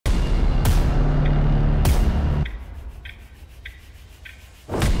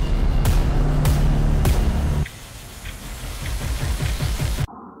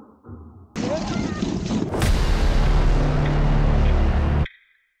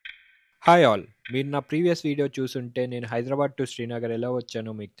Hi all. మీరు నా previous video చూసుంటే నేను హైదరాబాద్ టు శ్రీనగర్ ఎలా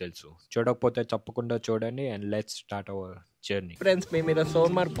వచ్చానో మీకు తెలుసు. చూడకపోతే తప్పకుండా చూడండి and let's start our journey. Friends, మేము ఇలా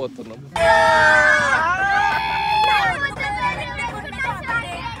సోన్మార్గ్ పోతున్నాం.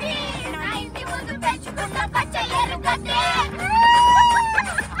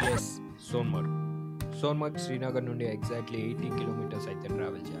 ఎస్, సోన్మార్గ్. సోన్మార్గ్ శ్రీనగర్ నుండి ఎగ్జాక్ట్లీ 80 కిలోమీటర్స్ అయితే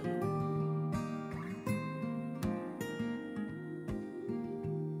ట్రావెల్ చేయాలి.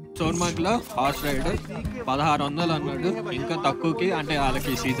 సోన్మార్గ్లో హార్స్ రైడ్ 1600 అన్నాడు. ఇంకా తక్కువకి, అంటే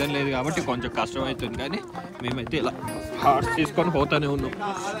వాళ్ళకి సీజన్ లేదు కాబట్టి కొంచెం కష్టం అవుతుంది, కానీ మేమైతే ఇలా హార్స్ తీసుకొని పోతూనే ఉన్నాం.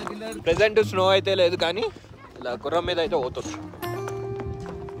 ప్రెసెంట్ స్నో అయితే లేదు, కానీ ఇలా గుర్రం మీద అయితే పోతుంది.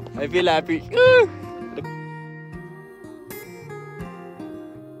 I feel happy.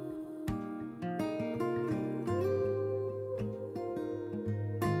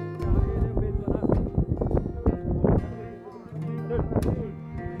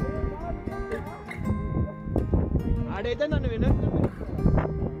 ఆడైతే నన్ను వినొచ్చు.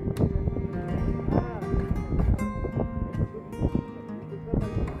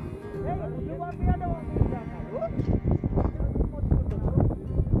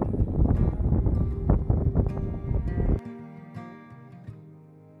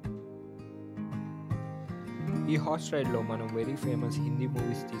 ఈ హార్స్ రైడ్లో మనం వెరీ ఫేమస్ హిందీ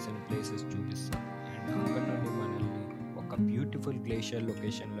మూవీస్ తీసిన ప్లేసెస్ చూపిస్తాం. అండ్ అక్కడ నుండి మనల్ని ఒక బ్యూటిఫుల్ గ్లేషియర్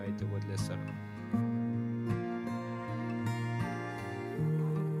లొకేషన్లో అయితే వదిలేస్తారు.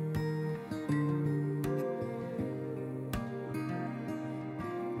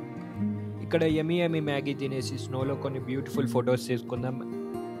 ఇక్కడ యమీ మ్యాగీ తినేసి స్నోలో కొన్ని బ్యూటిఫుల్ ఫొటోస్ తీసుకుందాం.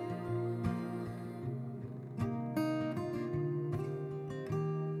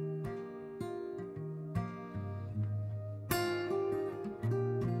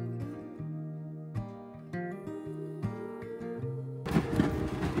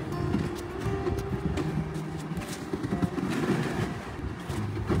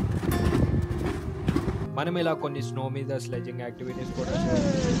 మనం ఇలా కొన్ని స్నో మీద స్లెడ్జింగ్ యాక్టివిటీస్ కూడా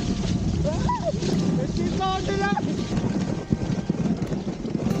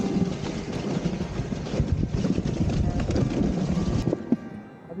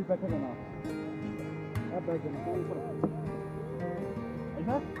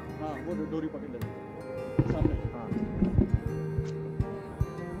डोरी पकड़ ले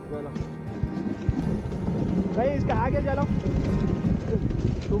भाई, इसका आगे चलो.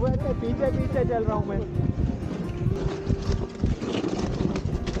 सुबह से पीछे पीछे चल रहा हूँ मैं.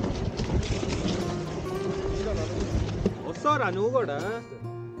 వస్తారా నువ్వు కూడా?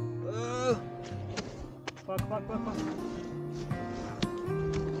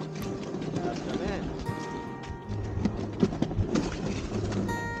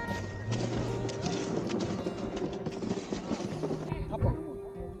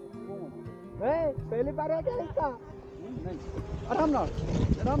 पहली बार है क्या इसका?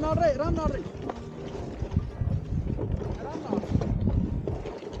 राम रे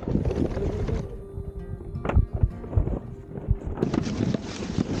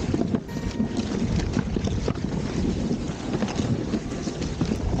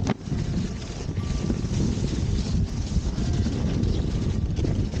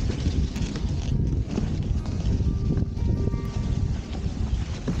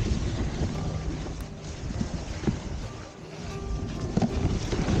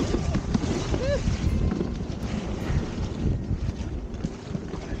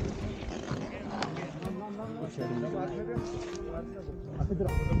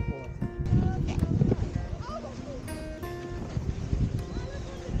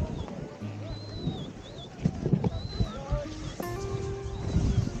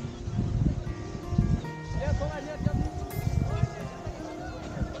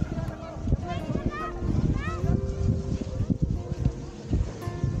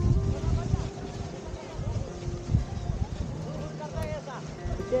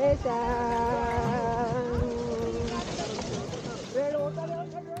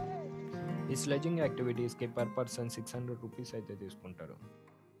ఈ స్లెడ్జింగ్ యాక్టివిటీస్కి పర్ పర్సన్ 600 రూపీస్ అయితే తీసుకుంటారు.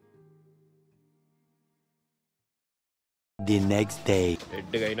 ది నెక్స్ట్ డే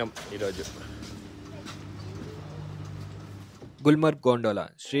రెడ్గా అయినాం ఈరోజు. గుల్మర్గ్ గోండోలా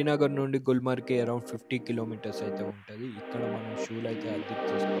శ్రీనగర్ నుండి గుల్మర్గ్కి అరౌండ్ 50 కిలోమీటర్స్ అయితే ఉంటుంది. ఇక్కడ మనం షూలు అయితే అద్దెకు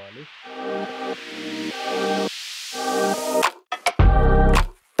తీసుకోవాలి.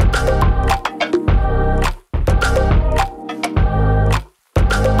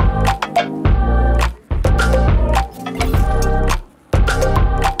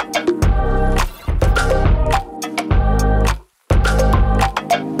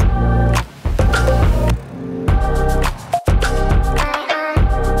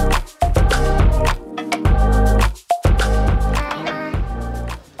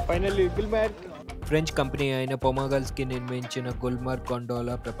 గుల్మర్గ్. ఫ్రెంచ్ కంపెనీ అయిన పొమాగల్స్కి నిర్మించిన గుల్మర్గ్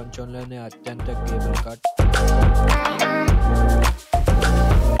గొండోలా ప్రపంచంలోనే అత్యంత కేబుల్ కార్ట్.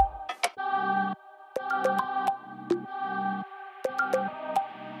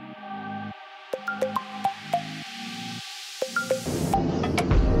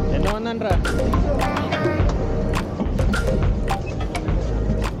 ఎంతమంది అంటారా?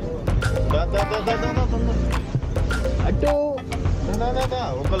 అటు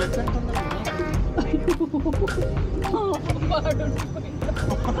ఒక లెక్క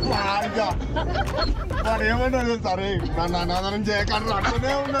వాడు ఏమన్నాడు సరే నన్ను అనాదరం చేయకుండా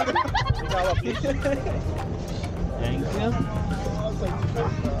అట్లనే ఉన్నాడు.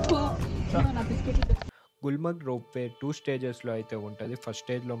 గుల్మర్గ్ రోప్వే 2 స్టేజెస్లో అయితే ఉంటుంది. ఫస్ట్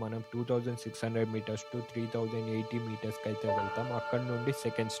స్టేజ్లో మనం 2600 మీటర్స్ టు 3080 మీటర్స్కి అయితే వెళ్తాం. అక్కడ నుండి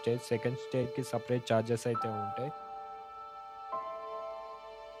సెకండ్ స్టేజ్కి సపరేట్ ఛార్జెస్ అయితే ఉంటాయి.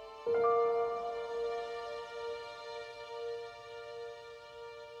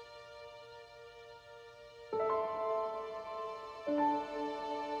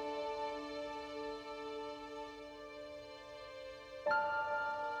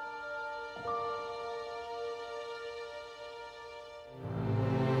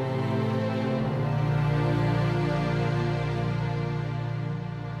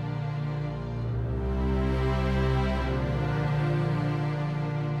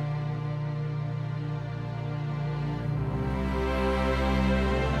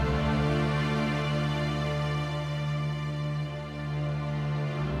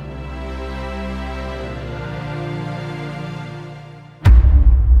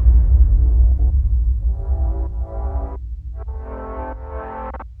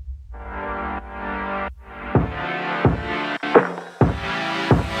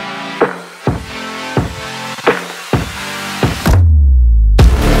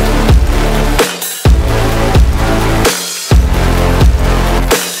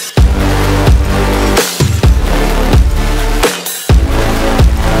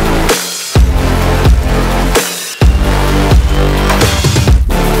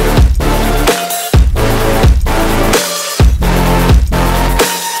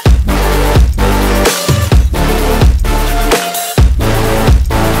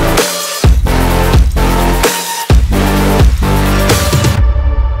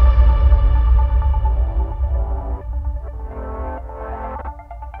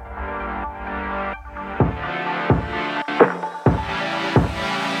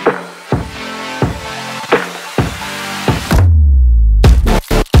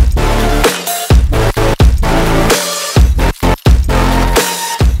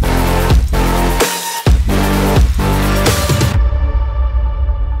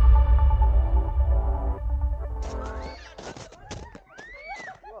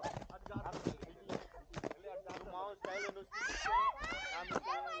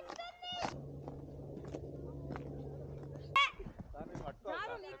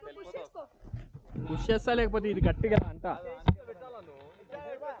 పుష్ చేస్తా, లేకపోతే ఇది గట్టిగా అంట.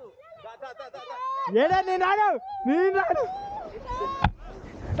 ఏడా నేను రాను.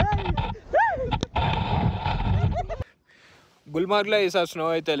 గుల్మార్గ్లో ఈసారి స్నో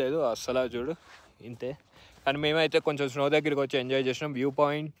అయితే లేదు అస్సలు, చూడు ఇంతే. కానీ మేమైతే కొంచెం స్నో దగ్గరికి వచ్చి ఎంజాయ్ చేసినాం. వ్యూ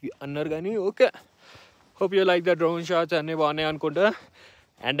పాయింట్ అన్నారు కానీ okay. Hope you like the drone shots అన్నీ బాగున్నాయి అనుకుంటా.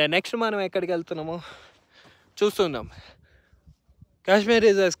 అండ్ నెక్స్ట్ మనం ఎక్కడికి వెళ్తున్నామో చూస్తున్నాం. Kashmir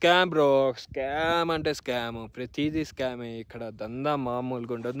is a scam bro. Scam అంటే స్కామ్, ప్రతిదీ స్కామే ఇక్కడ. దందా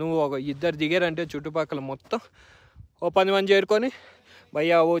మామూలుగా ఉండదు. నువ్వు ఒక ఇద్దరు దిగారంటే చుట్టుపక్కల మొత్తం ఓ 10 మంది చేరుకొని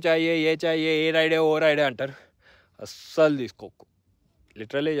భయ్యా ఓ చాయే ఏ చాయే ఏ రైడే ఓ రైడే అంటారు. అస్సలు తీసుకోకు,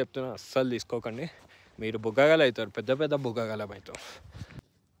 లిటరలీ చెప్తున్నా, అస్సలు తీసుకోకండి. మీరు బుగ్గగల అవుతారు, పెద్ద పెద్ద బుగ్గగలం అవుతారు.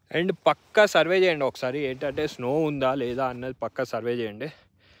 అండ్ పక్కా సర్వే చేయండి ఒకసారి, ఏంటంటే స్నో ఉందా లేదా అన్నది పక్కా సర్వే చేయండి.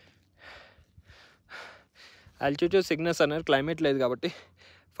 ఆల్టిట్యూడ్ సిగ్నస్ అన్నారు, క్లైమేట్ లేదు కాబట్టి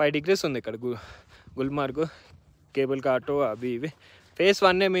 5 degrees ఉంది ఇక్కడ గుల్మార్గ్. కేబుల్ కార్టు అవి ఇవి. phase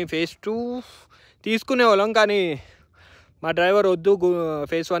 1 మేము phase 2 తీసుకునే వాళ్ళం, కానీ మా డ్రైవర్ వద్దు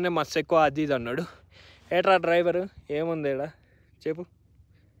phase 1 మస్తు ఎక్కువ అది ఇది అన్నాడు. ఏట్రా డ్రైవర్ ఏముంది ఏడా చెప్పు,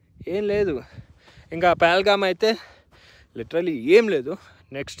 ఏం లేదు. ఇంకా పహల్గామ్ అయితే లిటరలీ ఏం లేదు.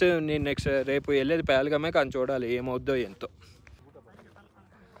 నెక్స్ట్ రేపు వెళ్ళేది పహల్గామే, కానీ చూడాలి ఏమవుద్దో ఎంతో.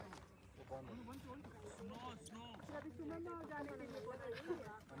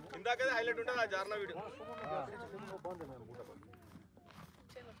 ఇందాకదే హైలైట్ ఉంటుంది ఆ జార్నా వీడియో.